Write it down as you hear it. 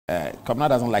Kwabena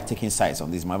doesn't like taking sides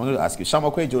on this. I'm going to ask you,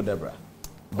 Shamakwe Joe Debra,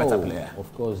 better player?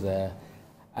 Of course.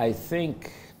 I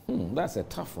think that's a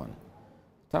tough one.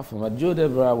 Tough one. But Joe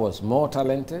Debra was more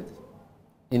talented,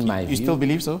 in my view. You still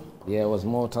believe so? Yeah, was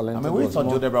more talented. I mean, we thought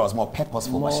Joe Debra was more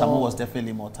purposeful, but Shamu was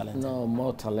definitely more talented. No,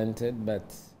 more talented, but,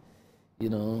 you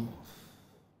know,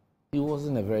 he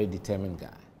wasn't a very determined guy.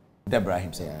 Debra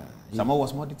himself? Yeah. Shamu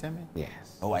was more determined?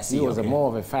 Yes. Oh, I see. He was more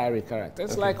of a fiery character.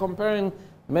 It's like comparing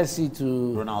Messi to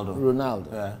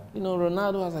Ronaldo. Yeah. You know,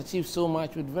 Ronaldo has achieved so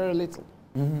much with very little.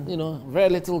 You know, very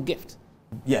little gift.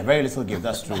 Yeah, very little gift.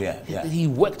 That's true. Yeah. He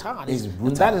worked hard.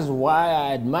 And that is why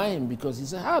I admire him, because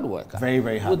he's a hard worker. Very,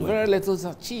 very hard worker. With very little is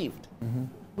achieved.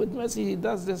 With Messi, he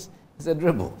does this. It's a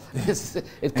dribble.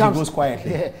 It goes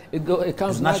quietly. Yeah, it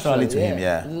comes naturally to him.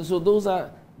 Yeah. So those are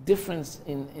difference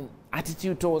in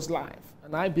attitude towards life.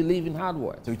 And I believe in hard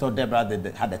work. So you thought Debra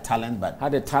had the talent, but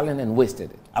had the talent and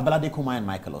wasted it. Abedi Pele and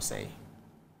Michael Osei.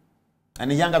 And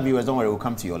the younger viewers, don't worry, we'll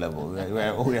come to your level.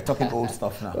 We're talking old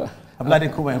stuff now.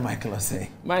 Abedi Pele and Michael Osei.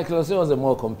 Michael Osei was a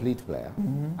more complete player.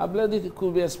 Abedi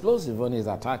could be explosive on his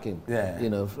attacking, you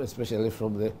know, especially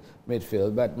from the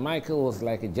midfield. But Michael was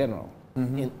like a general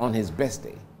on his best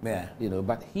day. Yeah. You know,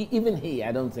 but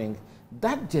I don't think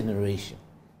that generation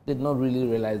did not really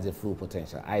realize the full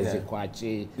potential. Isaac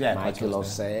Kwachi, Michael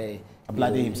Osei,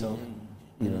 Abedi himself,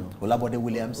 you know, Olabode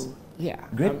Williams. Yeah,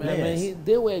 great players. I mean,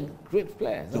 they were great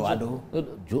players.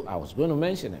 Joe I was going to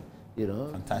mention him. You know,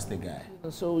 fantastic guy.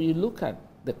 So you look at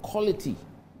the quality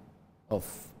of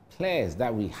players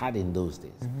that we had in those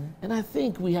days, and I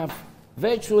think we have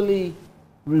virtually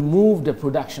removed the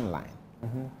production line.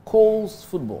 Cole's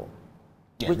football.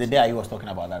 Yes, the day I was talking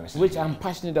about that recently. Which I'm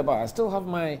passionate about. I still have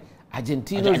my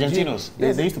Argentinos.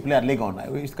 Yes. They used to play at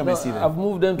Legon. We used to come and see them. I've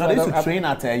moved them. They used to train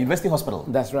at University Hospital.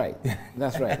 That's right.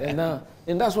 That's right.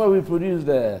 And that's why we produced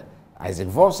Isaac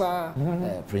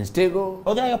Vossa, Prince Tego.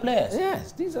 Oh, they are your players?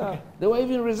 Yes, they were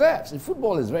even reserves.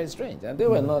 Football is very strange. And they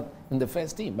were not in the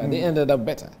first team, but they ended up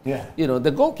better. Yeah. You know,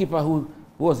 the goalkeeper who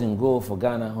was in goal for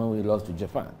Ghana when we lost to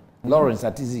Japan, Lawrence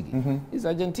Atizigi, is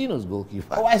Argentino's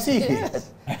goalkeeper. Oh, I see.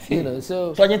 Yes. You know,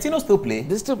 so Argentinos still play?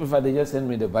 They still prefer. They just send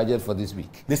me the budget for this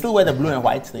week. They still wear the blue and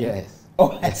white thing? Yes.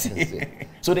 Oh, I see.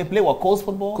 So they play what, Cole's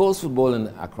football? Cole's football in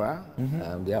Accra.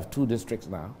 They have 2 districts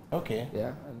now. Okay.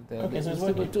 Yeah. And, so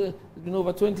it's been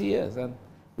over 20 years, and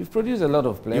we've produced a lot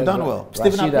of players. You've done well.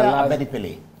 Stephen Abedi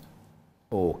Pele.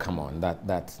 Oh, come on.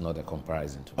 That's not a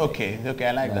comparison to me. Okay,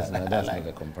 I like that. That's not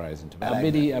a comparison to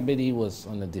me. Abedi was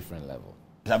on a different level.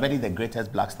 Is Abedi the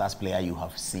greatest Black Stars player you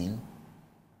have seen?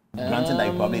 Granted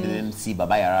that you probably didn't see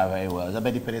Baba Yara very well. Is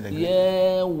Abedi Pele the greatest?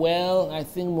 Yeah, well, I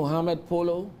think Mohamed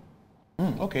Polo.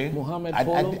 Okay. Mohamed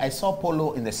Polo. I saw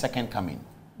Polo in the second coming.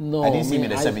 No, I didn't see him in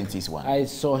the 70s one. I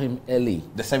saw him early.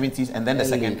 The 70s and then the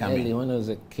second coming. Early, when I was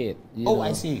a kid.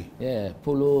 I see. Yeah,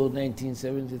 Polo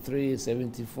 1973,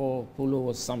 74. Polo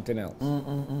was something else.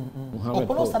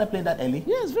 Polo started playing that early?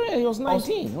 Yes, he was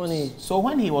 19. So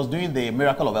when he was doing the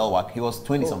Miracle of Elwak, he was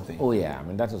 20-something? Oh, yeah. I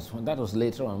mean, that was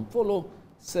later on. Polo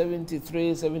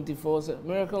 73, 74.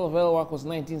 Miracle of Elwak was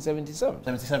 1977.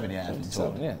 77, yeah.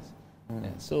 77, yes. Yeah,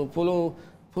 so Polo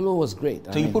was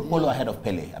great. So you put Polo ahead of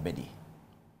Pele, Abedi?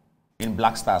 In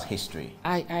Black Stars history?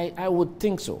 I would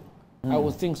think so. I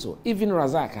would think so. Even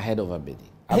Razak ahead of Abedi.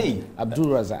 Hey, Abdul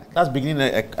Razak. That's beginning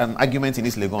an argument in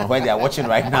East Legon where they are watching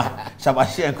right now.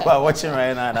 Shabashi and Kwa are watching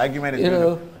right now. The argument is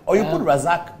you put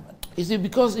Razak. You see,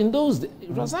 because in those days,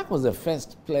 Razak was the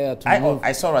first player to move.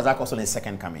 I saw Razak also in the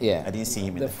second coming. Yeah. I didn't see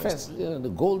him in the first.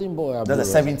 The golden boy.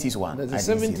 That's the 70s one. That's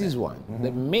the 70s one.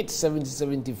 The mid-70s,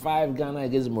 75 Ghana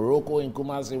against Morocco in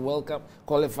Kumasi World Cup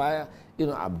qualifier.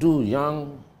 Abdul,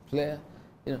 young player.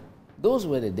 Those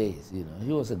were the days.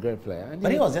 He was a great player. And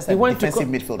but he was just a defensive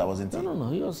midfielder, wasn't he? No.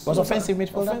 He was offensive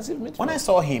midfielder. Offensive midfielder. When I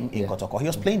saw him in Kotoko, he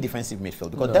was playing defensive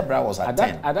midfield because Debra was at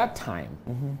 10. At that time,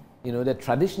 the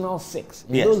traditional 6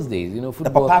 in those days.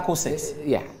 Football. The Papako 6.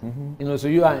 Yeah. So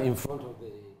you are in front of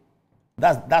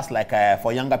the. That's like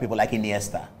for younger people like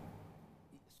Iniesta,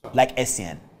 like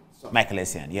Essien. Michael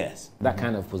Essien, yes. That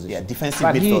kind of position. Yeah, defensive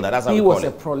midfielder. That's how we call it. He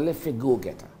was a prolific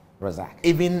goal-getter. Razak.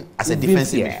 Even as a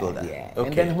defensive midfielder. Yeah. Okay.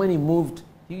 And then when he moved,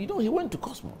 he went to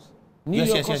Cosmos. New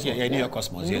York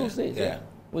Cosmos. In those days,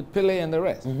 with Pele and the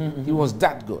rest. He was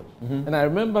that good. And I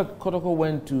remember Kotoko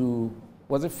went to,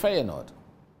 was it Feyenoord?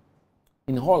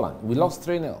 In Holland. We lost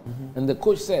 3-0. And the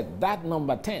coach said, that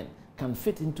number 10 can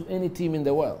fit into any team in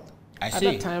the world. At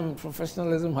that time,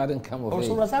 professionalism hadn't come of age.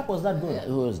 So Razak was that good? Yeah,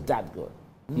 he was that good.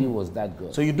 He was that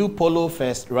good. So you do Polo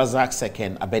first, Razak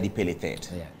second, Abedi Pele third.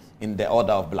 Yes. In the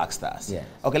order of Black Stars. Yes.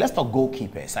 Okay, let's talk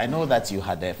goalkeepers. I know that you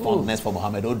had a fondness for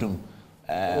Mohamed Odum.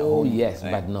 Yes,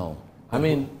 but no. I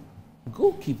mean,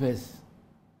 Goalkeepers,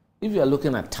 if you are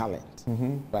looking at talent,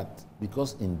 but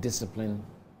because indiscipline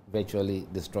virtually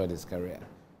destroyed his career,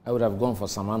 I would have gone for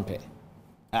Samampe.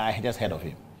 I just heard of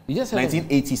him. You just heard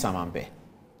 1980 Samampe.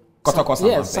 Kotoko Samampe.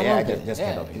 Yes, Yeah, I Samampe. just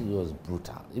heard of him. He was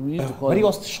brutal. We used to call But he him-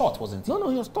 was short, wasn't he? No,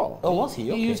 he was tall. Oh, was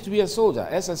he? Okay. He used to be a soldier,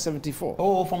 SS-74.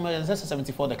 Oh, from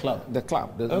SS-74, the club. The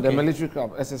club, the Okay. military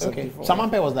club, Okay. SS-74.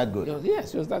 Samampe was that good.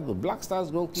 Yes, he was that good. Black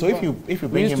Stars goalkeeper. So if you we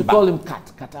bring used him to back, call him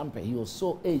Katampe. He was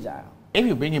so agile. if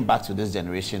you bring him back to this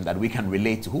generation that we can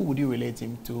relate to, who would you relate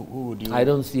him to? Who would you? I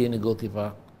don't see any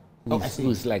goalkeeper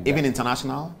who's like Even that.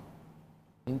 international.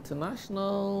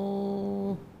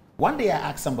 International. One day I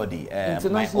asked somebody, my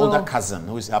International- older cousin,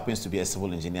 who happens to be a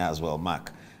civil engineer as well,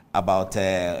 Mark, about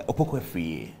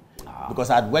Opoko-Efie.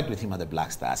 Because I'd worked with him at the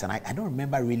Black Stars, and I don't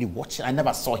remember really watching. I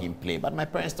never saw him play, but my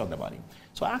parents talked about him.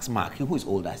 So I asked Mark, who is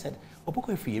older, I said,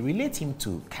 Opoko-Efie, relate him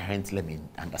to current, let me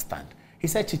understand. He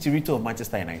said Chicharito of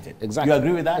Manchester United. Exactly. You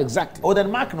agree with that? Exactly. Oh, then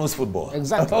Mark knows football.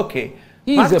 Exactly. Okay.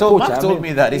 He's Mark a told poacher.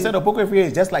 me that. He said Opoko-Efie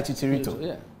is just like Chicharito.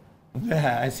 Yeah.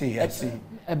 Yeah, I see.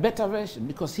 A better version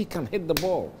because he can hit the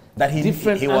ball. That he was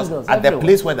angles, at the everywhere.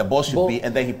 place where the ball should be,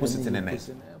 and then he puts it in the net.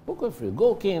 Opoko-Efie,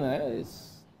 goal king.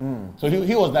 So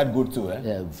he was that good too, eh?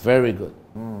 Yeah, very good.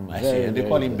 I see. And they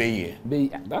call him Beye.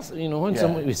 That's, when Yeah.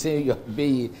 someone will say you're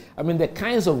Beye, I mean, the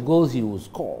kinds of goals he would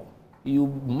score, you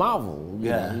marvel.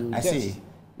 Yeah, I see.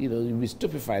 You'll be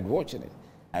stupefied watching it.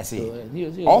 I see. So, he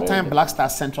was All-time very good. Black Star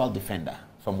central defender,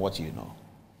 from what you know.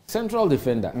 Central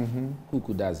defender,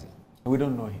 Kukudazi. We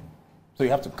don't know him. So you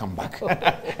have to come back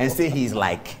and say he's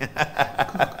like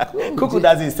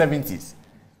Kukudazi in 70s.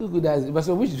 Kukudazi. But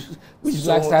so which So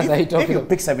Black Stars are you if talking you about?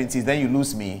 pick 70s, then you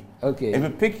lose me. Okay. If you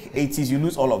pick 80s, you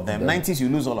lose all of them. 90s, you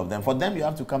lose all of them. For them, you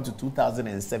have to come to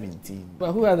 2017.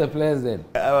 But who are the players then?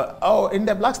 In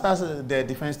the Black Stars, the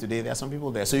defense today, there are some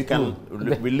people there. So you can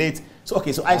relate. So,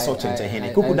 okay, so I saw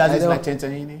Chenchehine. Kukudazi is like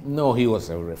Chenchehine? No, he was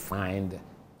a refined.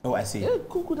 Oh, I see. Yeah,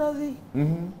 Kukudazi.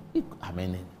 I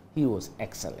mean, he was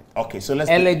excellent. Okay, so let's...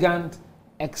 Elegant,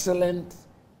 excellent.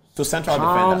 So central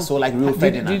calm. defender, so like Rio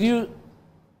Ferdinand. Did you...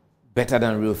 Better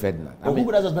than Rio Ferdinand.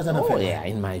 Kukudazi was better than Ferdinand? Yeah,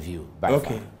 in my view. By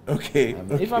Okay, far. okay.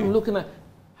 If I'm looking at...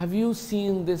 Have you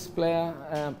seen this player,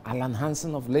 Alan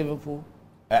Hansen of Liverpool?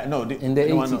 No, In the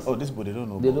 80s. Oh, this boy, they don't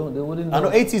know. They wouldn't know. I know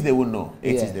 80s they would know.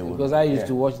 80s Yeah, they would because know. I used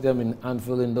to watch them in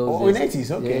Anfield in those Oh, days. in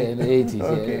 80s, okay. Yeah, in the 80s,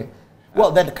 Okay. yeah.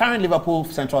 Well, the current Liverpool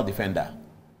central defender,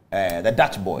 the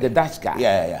Dutch boy. The Dutch guy.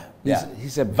 Yeah.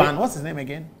 He's a What's his name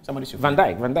again? Somebody should... Van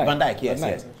Dijk. Van Dijk, yes, Van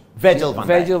Dijk. yes. Virgil van Dijk.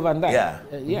 Virgil van Dijk. Yeah.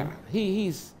 Yeah.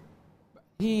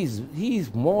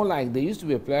 He's more like, there used to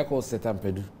be a player called Setan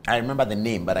Pedu. I remember the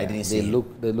name, but I didn't see him.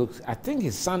 They look, I think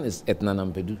his son is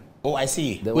Etnan Pedu. Oh, I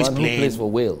see. The Who's one who playing? plays for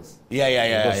Wales.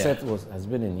 Yeah. Because Seth has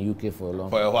been in UK for a long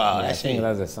time. For a while, Yeah, I I think see.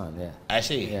 that's the son, yeah. I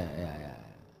see. Yeah.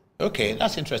 Okay,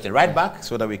 that's interesting. Right back,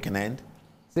 so that we can end.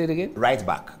 Say it again. Right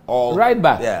back. Or Right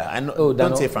back. Yeah, I know. Oh,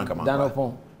 don't say Frank Amankwa.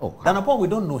 Danopong. Oh, Danopong, we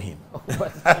don't know him.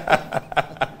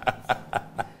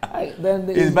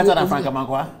 He's better than Frank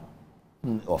Amankwa.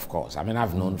 Of course. I mean,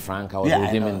 I've known Frank. I was Yeah, with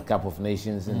I him know. in Cup of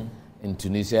Nations in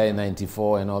Tunisia in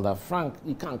 '94 and all that. Frank,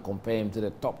 you can't compare him to the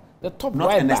top. The top Not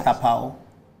right Ernest back. Apao,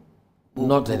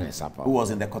 Not Ernest Apao. who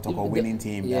was in the Kotoko winning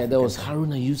team. Yeah, there was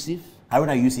Haruna Yusuf.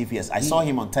 Haruna Yusuf, yes. I saw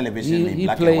him on television in He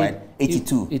black played and white.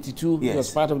 82. 82. He Yes. was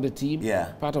part of the team.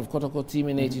 Yeah. Part of Kotoko team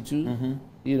in '82.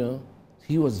 You know,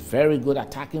 he was very good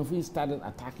attacking. He started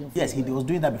attacking. Yes, he was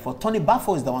doing that before. Tony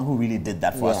Baffo is the one who really did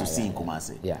that for us to Yeah, see yeah, in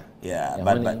Kumasi. Yeah.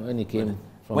 But When he came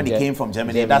from when he came from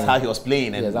Germany, that's how he was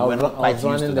playing, and Yes, we I were was, not I quite was used to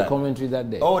running the that. commentary that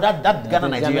day. Oh, that Ghana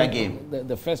The Nigeria game.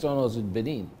 The first one was with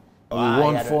Benin. Oh, We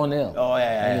won yeah, 4-0. Oh,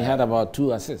 yeah. And he had about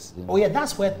 2 assists. You know. Oh yeah,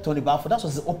 that's where Tony Balfour. That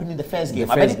was opening the first game.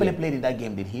 The Abedi first Pele game. played in that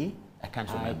game, did he? I can't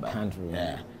remember. can't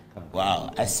remember. Yeah.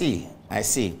 Wow, I see.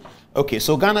 Okay,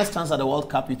 so Ghana's chance at the World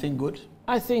Cup, you think good?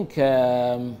 I think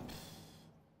when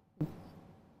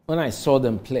I saw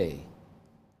them play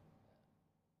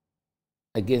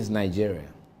against Nigeria,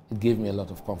 it gave me a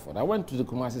lot of comfort. I went to the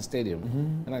Kumasi Stadium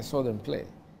and I saw them play.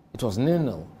 It was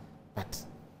 0-0, but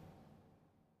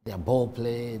their ball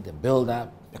play, the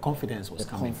build-up, The confidence was the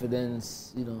coming.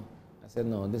 confidence, you know. I said,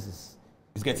 no, this is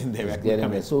It's getting there.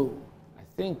 getting there. So I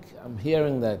think I'm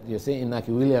hearing that you're saying Inaki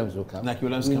Williams will come. Inaki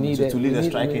Williams We coming need to a- lead we the need-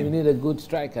 striking. We need a good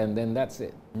striker, and then that's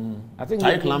it. I think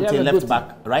Tariq we have Lamptey, a left good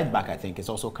back, right back, I think, is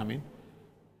also coming.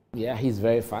 Yeah, he's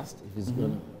very fast. If he's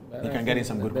going, He can get in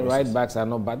some good The crosses. right backs are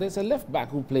not bad. There's a left back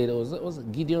who played. Was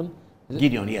it Gideon? Is it?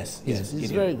 Gideon, yes. He's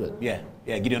Gideon. very good. Yeah,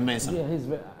 Gideon Mensah.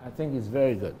 Yeah, I think he's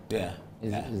very good. Yeah.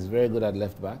 He's very good at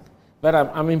left back. But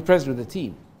I'm impressed with the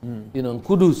team. You know,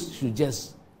 Kudus should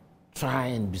just try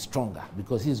and be stronger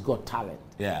because he's got talent.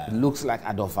 Yeah. He looks like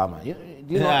Adolfama.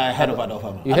 I heard of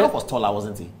Adolfama. Adolf was taller,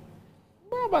 wasn't he?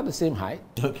 Well, about the same height.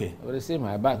 Okay. About the same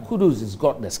height. But Kudus has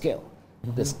got the skill.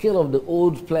 The skill of the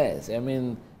old players. I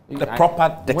mean,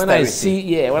 proper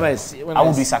dexterity. When I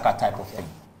see Saka type of thing.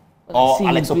 Or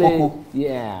Alex Opoku.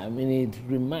 Yeah, I mean, it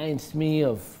reminds me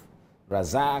of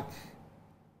Razak,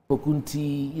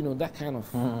 Pokunti, that kind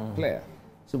of player.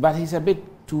 So, but he's a bit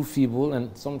too feeble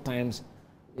and sometimes,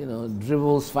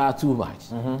 dribbles far too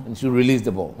much and should release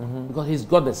the ball. Because he's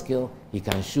got the skill, he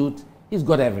can shoot, he's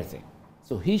got everything.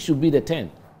 So he should be the 10.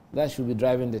 That should be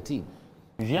driving the team.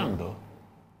 He's young though.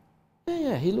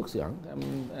 Yeah, he looks young.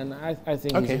 And I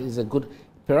think he's a good,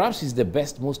 perhaps he's the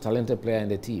best, most talented player in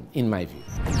the team, in my view.